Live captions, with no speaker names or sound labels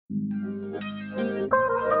How's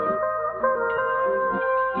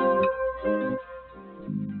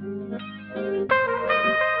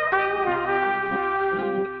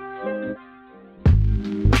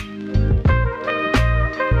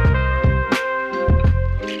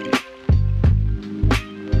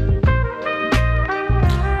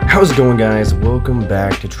it going, guys? Welcome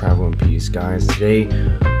back to Travel in Peace, guys. Today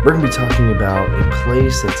we're going to be talking about a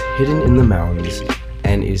place that's hidden in the mountains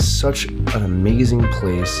and is such an amazing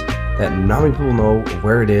place that not many people know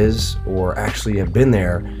where it is or actually have been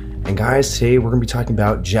there. And guys, today we're going to be talking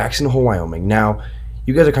about Jackson Hole, Wyoming. Now,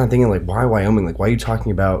 you guys are kind of thinking, like, why Wyoming? Like, why are you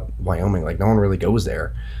talking about Wyoming? Like, no one really goes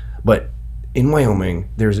there. But in Wyoming,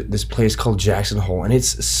 there's this place called Jackson Hole, and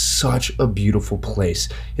it's such a beautiful place.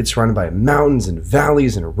 It's surrounded by mountains and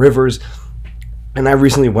valleys and rivers, and I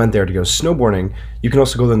recently went there to go snowboarding. You can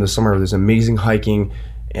also go there in the summer. There's amazing hiking,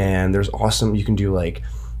 and there's awesome, you can do like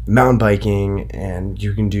mountain biking, and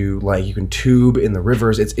you can do like, you can tube in the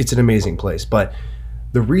rivers. It's an amazing place. But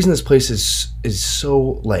the reason this place is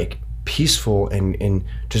so like peaceful and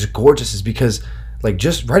just gorgeous is because, like,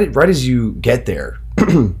 just right as you get there,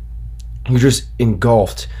 you're just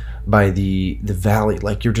engulfed by the valley.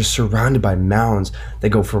 Like, you're just surrounded by mountains that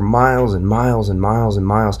go for miles and miles and miles and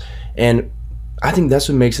miles. And I think that's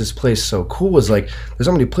what makes this place so cool, is like, there's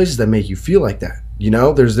so many places that make you feel like that. You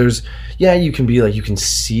know, there's yeah, you can be like, you can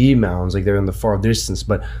see mountains like they're in the far distance,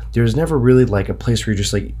 but there's never really like a place where you're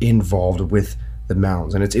just like involved with the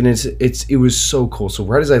mountains. And it was so cool. So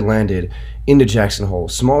right as I landed into Jackson Hole,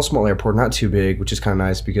 small airport, not too big, which is kind of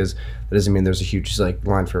nice because that doesn't mean there's a huge like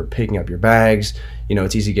line for picking up your bags. You know,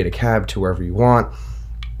 it's easy to get a cab to wherever you want.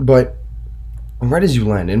 But right as you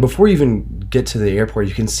land, and before you even get to the airport,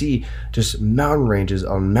 you can see just mountain ranges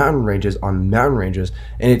on mountain ranges on mountain ranges,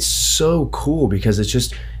 and it's so cool because it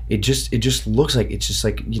just looks like, it's just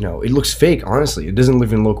like, you know, it looks fake. Honestly, it doesn't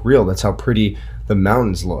even look real. That's how pretty the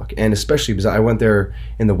mountains look. And especially because I went there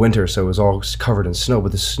in the winter, so it was all covered in snow,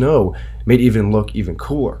 but the snow made it even look even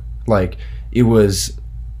cooler. Like, it was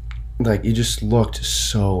like, it just looked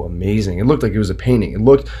so amazing. It looked like it was a painting. It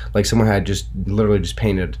looked like someone had just literally just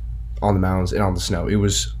painted on the mountains and on the snow. It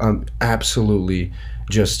was absolutely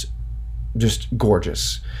just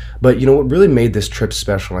gorgeous. But you know what really made this trip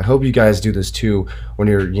special, and I hope you guys do this too when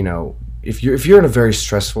you're, you know, if you live in a very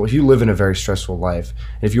stressful life,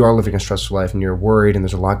 and if you are living a stressful life and you're worried and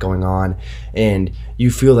there's a lot going on and you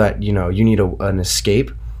feel that, you know, you need an escape,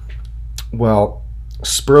 well,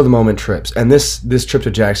 spur of the moment trips. And this trip to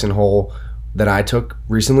Jackson Hole that I took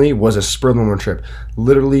recently was a spur of the moment trip.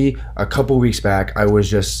 Literally a couple weeks back, I was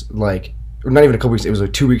just like, not even a couple weeks, it was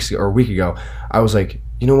like 2 weeks or a week ago, I was like,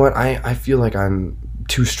 you know what, I feel like I'm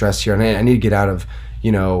too stressed here, and I need to get out of,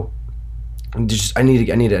 you know, I need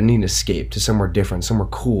an escape to somewhere different, somewhere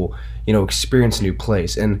cool, you know, experience a new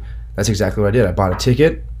place. And that's exactly what I did. I bought a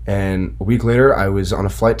ticket, and a week later I was on a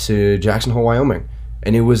flight to Jackson Hole, Wyoming.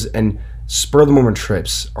 And spur of the moment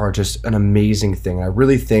trips are just an amazing thing. I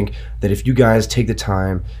really think that if you guys take the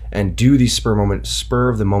time and do these spur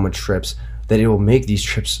of the moment trips, that it will make these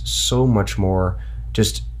trips so much more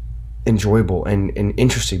just enjoyable and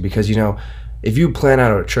interesting. Because, you know, if you plan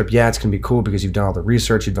out a trip, yeah, it's gonna be cool because you've done all the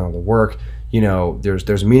research, you've done all the work, you know,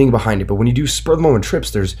 there's meaning behind it. But when you do spur of the moment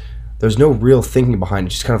trips, there's no real thinking behind it.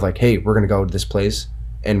 It's just kind of like, hey, we're gonna go to this place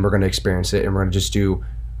and we're gonna experience it, and we're gonna just do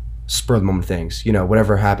spur of the moment things. You know,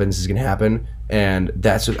 whatever happens is gonna happen. And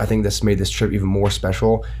that's what I think that's made this trip even more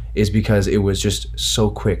special, is because it was just so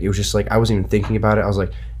quick. It was just like, I wasn't even thinking about it. I was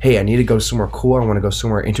like, hey, I need to go somewhere cool, I want to go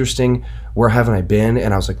somewhere interesting, where haven't I been?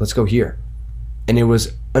 And I was like, let's go here. And it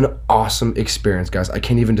was an awesome experience, guys. I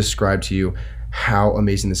can't even describe to you how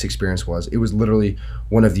amazing this experience was. It was literally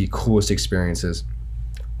one of the coolest experiences.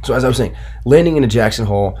 So as I was saying, landing into Jackson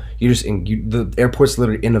Hole, the airport's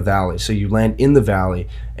literally in a valley. So you land in the valley,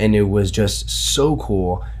 and it was just so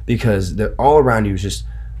cool because all around you is just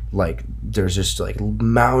like, there's just like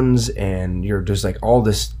mountains, and you're just like, all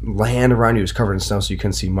this land around you is covered in snow, so you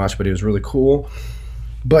couldn't see much, but it was really cool.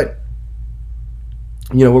 But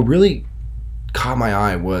you know what really caught my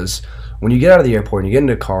eye was when you get out of the airport and you get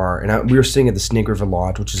into a car, and we were staying at the Snake River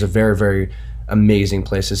Lodge, which is a very, very amazing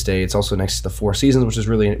place to stay. It's also next to the Four Seasons, which is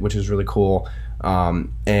really cool.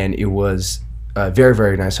 And it was a very,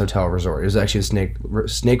 very nice hotel resort. It was actually a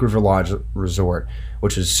Snake River Lodge resort,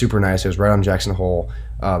 which was super nice. It was right on Jackson Hole,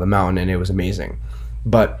 the mountain, and it was amazing.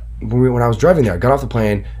 But when I was driving there, I got off the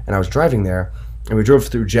plane and I was driving there, and we drove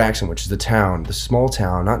through Jackson, which is the small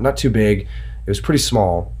town, not too big. It was pretty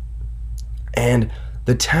small, and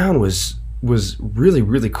the town was was really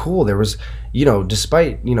really cool. There was,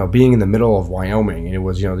 despite being in the middle of Wyoming, and it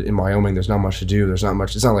was, in Wyoming there's not much to do. There's not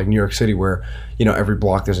much. It's not like New York City where every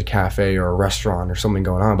block there's a cafe or a restaurant or something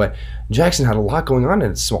going on. But Jackson had a lot going on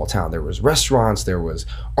in its small town. There was restaurants, there was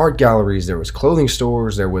art galleries, there was clothing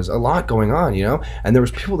stores, there was a lot going on, and there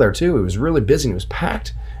was people there too. It was really busy and it was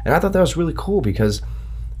packed, and I thought that was really cool because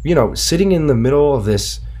sitting in the middle of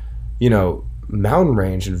this mountain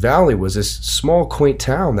range and valley was this small quaint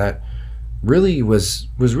town that really was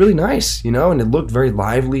really nice, and it looked very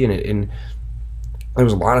lively, and there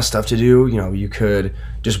was a lot of stuff to do. You could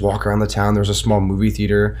just walk around the town. There was a small movie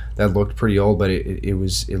theater that looked pretty old, but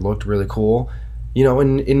it looked really cool,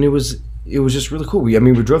 and it was just really cool. We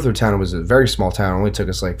drove through town. It was a very small town. It only took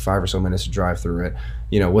us like 5 or so minutes to drive through it.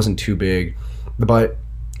 It wasn't too big, but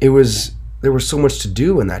there was so much to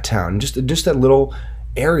do in that town. Just that little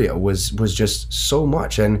area was just so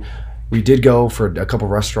much. And we did go for a couple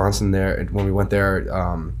restaurants in there when we went there.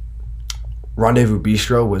 Rendezvous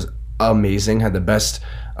Bistro was amazing. Had the best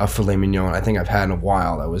filet mignon I think I've had in a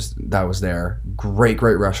while. That was there. Great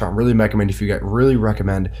restaurant. Really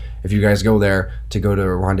recommend if you guys go there to go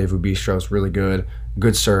to Rendezvous Bistro. It's really good.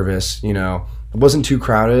 Good service. It wasn't too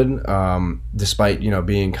crowded. Despite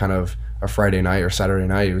being kind of a Friday night or Saturday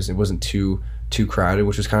night, it wasn't too crowded,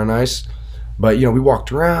 which was kind of nice. But we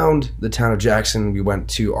walked around the town of Jackson. We went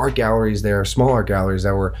to art galleries there, small art galleries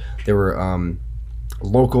that were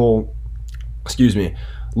local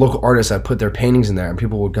artists that put their paintings in there, and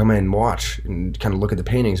people would come in and watch and kind of look at the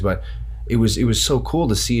paintings. But it was so cool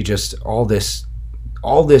to see just all this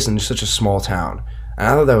in such a small town, and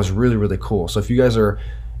I thought that was really really cool. So if you guys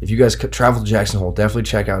could travel to Jackson Hole, definitely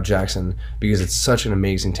check out Jackson because it's such an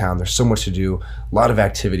amazing town. There's so much to do, a lot of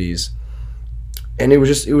activities. And it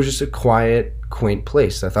was just a quiet, quaint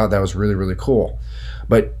place. I thought that was really, really cool.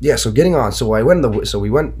 But yeah, so getting on. So we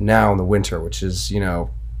went now in the winter, which is,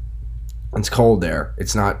 it's cold there.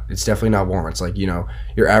 It's definitely not warm. It's like,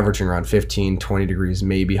 you're averaging around 15, 20 degrees,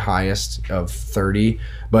 maybe highest of 30.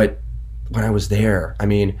 But when I was there,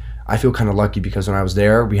 I feel kind of lucky because when I was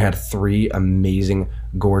there, we had 3 amazing,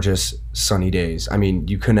 gorgeous, sunny days.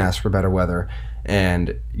 You couldn't ask for better weather.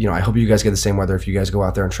 And I hope you guys get the same weather if you guys go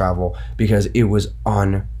out there and travel, because it was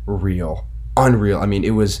unreal.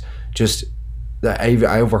 It was just, I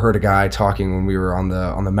overheard a guy talking when we were on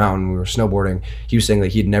the mountain. We were snowboarding. He was saying that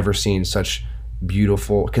he'd never seen such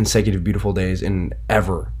consecutive beautiful days and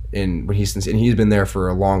he's been there for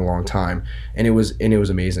a long time, and it was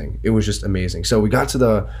amazing. It was just amazing. So we got to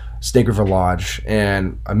the Snake River Lodge,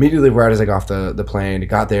 and immediately right as I got off the plane,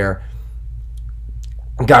 got there,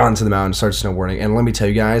 got onto the mountain, started snowboarding. And let me tell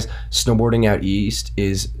you guys, snowboarding out east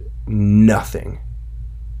is nothing.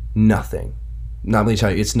 Not let me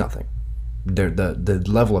tell you, it's nothing. The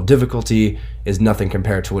level of difficulty is nothing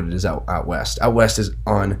compared to what it is out west. Out west is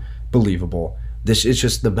unbelievable. It's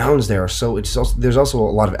just the mountains there are so. There's also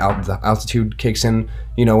a lot of the altitude kicks in,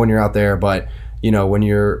 when you're out there. But when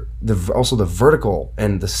you're also the vertical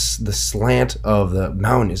and the slant of the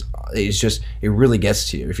mountain is just, it really gets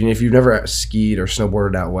to you. If you've never skied or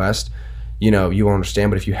snowboarded out west, you won't understand.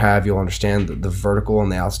 But if you have, you'll understand the vertical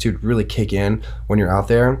and the altitude really kick in when you're out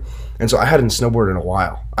there. And so I hadn't snowboarded in a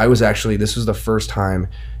while. This was the first time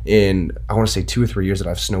in, I want to say 2 or 3 years that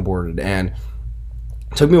I've snowboarded, and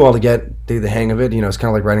it took me a while to get the hang of it. It's kind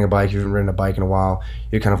of like riding a bike. You haven't ridden a bike in a while.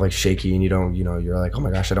 You're kind of like shaky, and you're like, oh my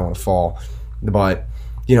gosh, I don't want to fall. But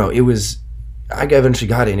I eventually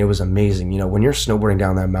got it, and it was amazing. When you're snowboarding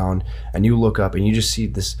down that mountain and you look up and you just see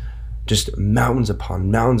this, just mountains upon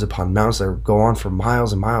mountains upon mountains that go on for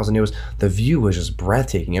miles and miles, and the view was just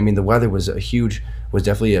breathtaking. The weather was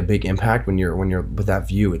definitely a big impact when you're with that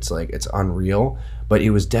view. It's like, it's unreal. But it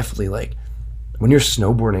was definitely like when you're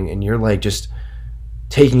snowboarding and you're like just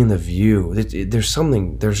taking in the view, there's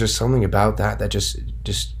just something about that just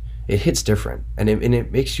it hits different, and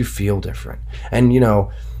it makes you feel different. And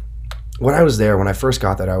when I was there, when I first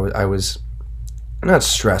got that, I was not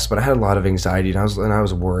stressed, but I had a lot of anxiety, and I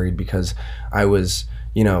was worried because I was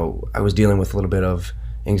dealing with a little bit of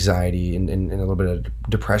anxiety and a little bit of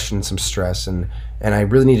depression and some stress, and I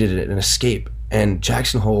really needed an escape. And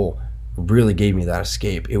Jackson Hole really gave me that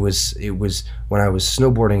escape. It was when I was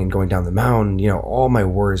snowboarding and going down the mountain, all my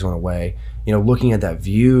worries went away. Looking at that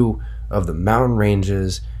view of the mountain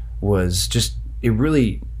ranges was just, it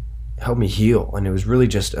really helped me heal, and it was really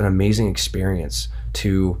just an amazing experience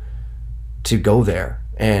to go there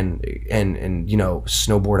and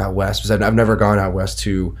snowboard out west, because I've never gone out west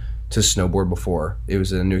to snowboard before. It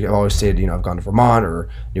was I've always stayed, I've gone to Vermont or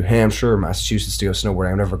New Hampshire or Massachusetts to go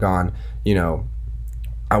snowboarding. I've never gone,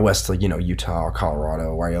 out west to, Utah or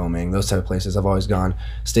Colorado, Wyoming, those type of places. I've always gone,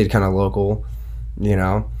 stayed kind of local, you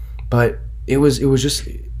know. But it was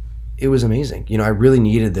amazing. I really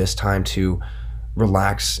needed this time to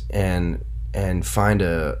relax and find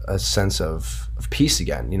a sense of peace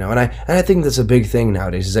again. And I think that's a big thing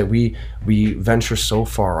nowadays, is that we venture so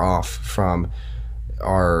far off from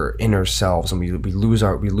our inner selves, and we lose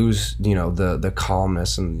the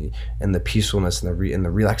calmness and the peacefulness and the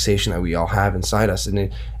relaxation that we all have inside us,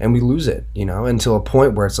 and we lose it, until a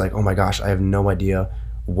point where it's like, oh my gosh, I have no idea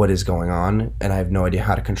what is going on, and I have no idea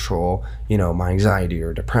how to control my anxiety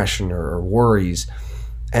or depression or worries.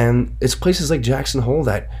 And it's places like Jackson Hole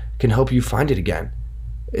that can help you find it again.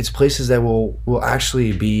 It's places that will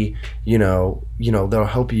actually be, they'll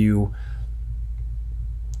help you,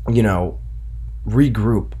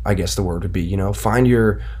 regroup, I guess the word would be, find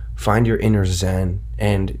your inner zen,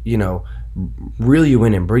 and, reel you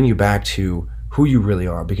in and bring you back to who you really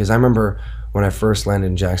are. Because I remember when I first landed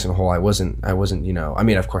in Jackson Hole, I wasn't, I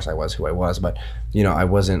mean, of course I was who I was, but, I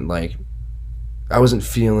wasn't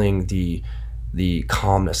feeling the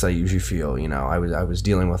calmness that I usually feel. I was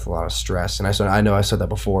dealing with a lot of stress, and I know I said that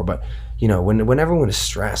before, but when everyone is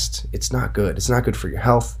stressed, it's not good. It's not good for your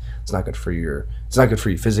health. It's not good for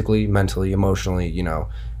you physically, mentally, emotionally.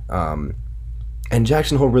 And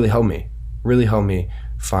Jackson Hole really helped me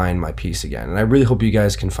find my peace again. And I really hope you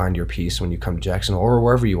guys can find your peace when you come to Jackson Hole or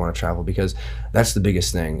wherever you want to travel, because that's the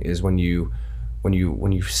biggest thing, is when you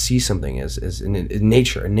see something as in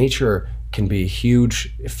nature. And nature can be a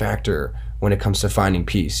huge factor when it comes to finding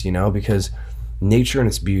peace, because nature and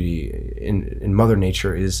its beauty in Mother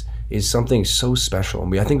Nature is something so special.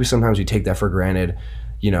 And I think sometimes we take that for granted,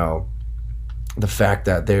 the fact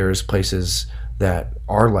that there's places that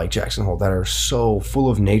are like Jackson Hole that are so full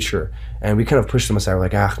of nature, and we kind of push them aside. We're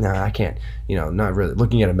like, nah, I can't, not really.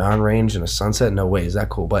 Looking at a mountain range and a sunset, no way is that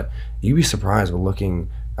cool. But you'd be surprised with looking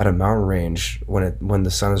at a mountain range when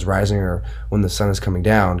the sun is rising or when the sun is coming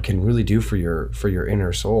down can really do for your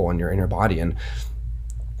inner soul and your inner body. And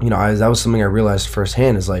that was something I realized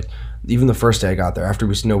firsthand, is like, even the first day I got there, after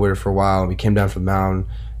we snowboarded for a while and we came down from the mountain,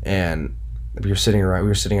 and we were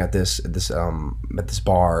sitting at this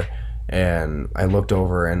bar, and I looked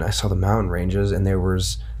over and I saw the mountain ranges, and there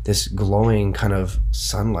was this glowing kind of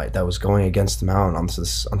sunlight that was going against the mountain onto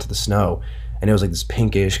the snow, and it was like this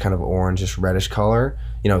pinkish kind of orangish reddish color.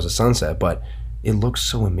 It was a sunset, but it looked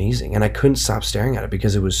so amazing, and I couldn't stop staring at it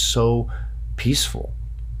because it was so peaceful.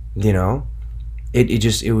 It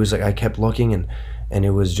was like I kept looking, and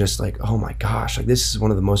it was just like, oh my gosh, like this is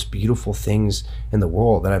one of the most beautiful things in the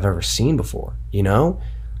world that I've ever seen before,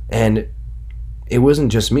 And it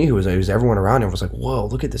wasn't just me it was everyone around. It was like, whoa,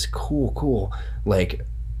 look at this cool like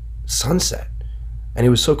sunset. And it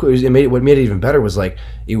was so cool. What made it even better was like,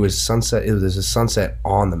 it was sunset. It was a sunset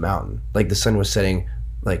on the mountain. Like the sun was setting.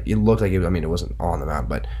 Like it looked like it. I mean, it wasn't on the mountain,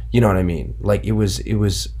 but you know what I mean. Like it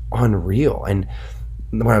was unreal. And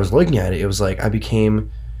when I was looking at it, it was like I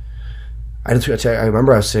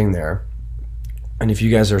remember I was sitting there, and if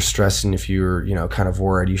you guys are stressed and if you're kind of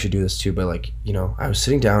worried, you should do this too. But like I was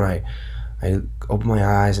sitting down. I opened my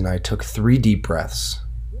eyes and I took 3 deep breaths,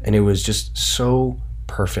 and it was just so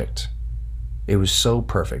perfect. It was so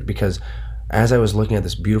perfect because as I was looking at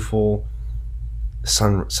this beautiful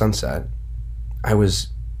sunset, I was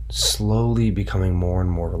slowly becoming more and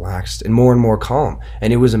more relaxed and more calm,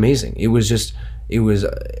 and it was amazing. It was just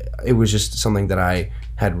something that I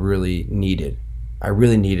had really needed. I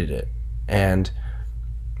really needed it, and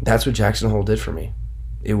that's what Jackson Hole did for me.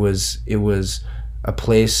 It was a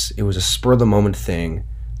place. It was a spur of the moment thing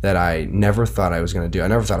that I never thought I was going to do. I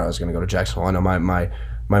never thought I was going to go to Jackson Hole. I know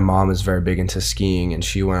my mom is very big into skiing, and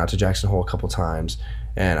she went out to Jackson Hole a couple times,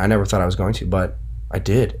 and I never thought I was going to, but I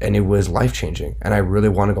did, and it was life-changing, and I really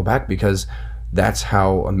want to go back because that's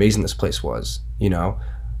how amazing this place was.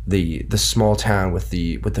 The small town with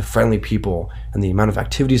the friendly people and the amount of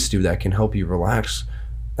activities to do that can help you relax.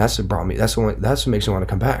 That's what brought me. That's what makes me want to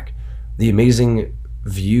come back. The amazing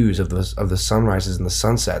views of the sunrises and the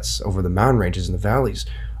sunsets over the mountain ranges and the valleys,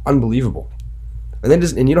 unbelievable. And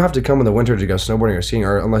you don't have to come in the winter to go snowboarding or skiing,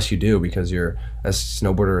 or unless you do because you're a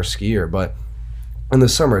snowboarder or skier. But in the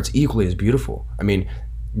summer, it's equally as beautiful. I mean,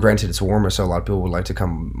 granted, it's warmer, so a lot of people would like to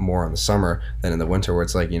come more in the summer than in the winter, where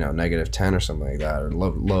it's like -10 or something like that, or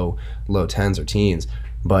low tens or teens.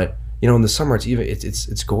 But in the summer,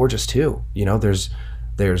 it's gorgeous too.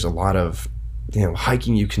 There's a lot of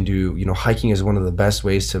hiking you can do. Hiking is one of the best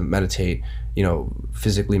ways to meditate.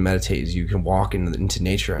 Physically meditate, is you can walk into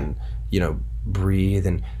nature and breathe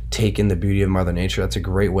and take in the beauty of Mother Nature. That's a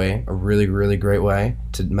great way, a really, really great way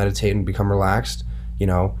to meditate and become relaxed.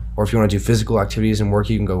 or if you want to do physical activities and work,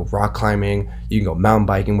 you can go rock climbing, you can go mountain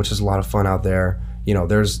biking, which is a lot of fun out there.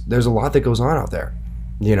 There's a lot that goes on out there,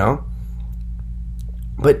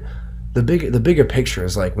 but the bigger picture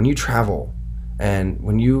is like when you travel and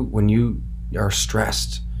when you are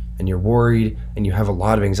stressed and you're worried and you have a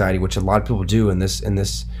lot of anxiety, which a lot of people do in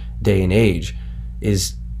this day and age,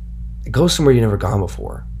 is go somewhere you've never gone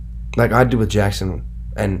before, like I did with Jackson.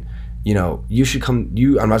 And you should come.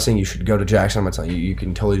 I'm not saying you should go to Jackson. I'm not telling you you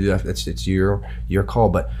can totally do that. It's your call.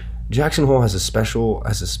 But Jackson Hole has a special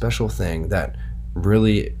thing that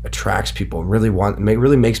really attracts people and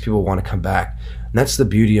really makes people want to come back. And that's the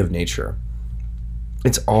beauty of nature.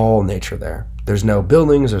 It's all nature there. There's no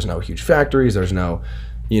buildings. There's no huge factories. There's no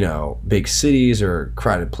big cities or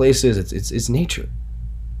crowded places. It's nature.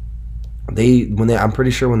 I'm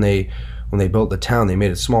pretty sure when they built the town, they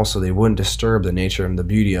made it small so they wouldn't disturb the nature and the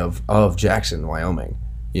beauty of Jackson, Wyoming,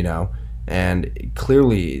 and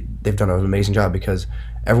clearly they've done an amazing job, because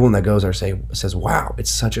everyone that goes there says, wow,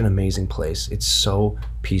 it's such an amazing place. It's so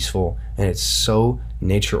peaceful and it's so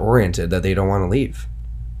nature oriented that they don't want to leave,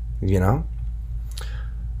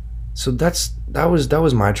 So that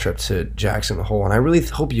was my trip to Jackson Hole, and I really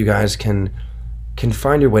hope you guys can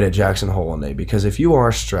find your way to Jackson Hole one day, because if you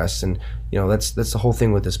are stressed, and that's the whole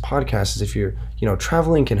thing with this podcast, is if you're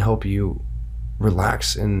traveling can help you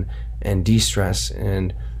relax and de-stress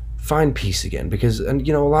and find peace again, because a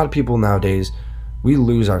lot of people nowadays, we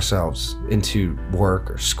lose ourselves into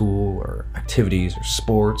work or school or activities or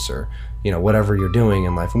sports or whatever you're doing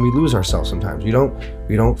in life, and we lose ourselves sometimes. We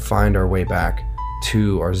don't find our way back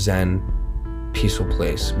to our Zen peaceful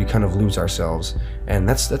place. We kind of lose ourselves, and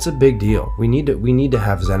that's a big deal. We need to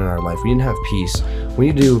have Zen in our life. We need to have peace.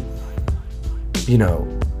 We need to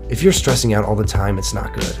if you're stressing out all the time, it's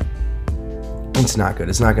not good. It's not good.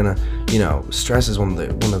 It's not gonna stress is one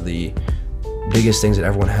of the biggest things that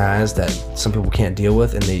everyone has that some people can't deal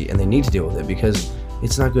with, and they need to deal with it, because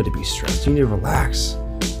it's not good to be stressed. You need to relax.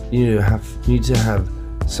 You need to have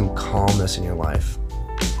some calmness in your life,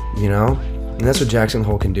 and that's what Jackson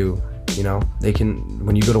Hole can do. They can,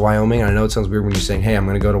 when you go to Wyoming, and I know it sounds weird when you're saying, hey, I'm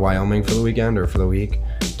going to go to Wyoming for the weekend or for the week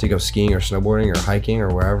to go skiing or snowboarding or hiking or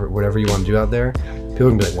whatever you want to do out there. People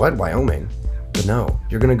can be like, what, Wyoming? But no,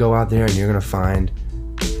 you're going to go out there and you're going to find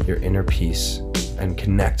your inner peace and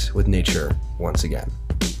connect with nature once again.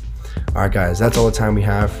 All right, guys, that's all the time we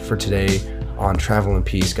have for today on Travel in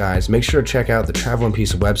Peace, guys. Make sure to check out the Travel in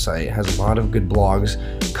Peace website. It has a lot of good blogs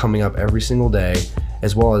coming up every single day,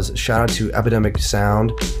 as well as shout out to Epidemic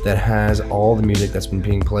Sound that has all the music that's been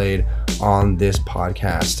being played on this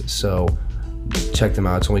podcast. So check them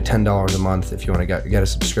out. It's only $10 a month if you want to get a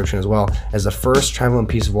subscription, as well as the first Travel in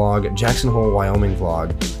Peace vlog, Jackson Hole, Wyoming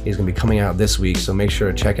vlog, is going to be coming out this week. So make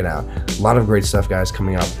sure to check it out. A lot of great stuff, guys,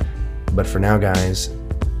 coming up. But for now, guys,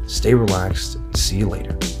 stay relaxed. See you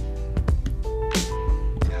later.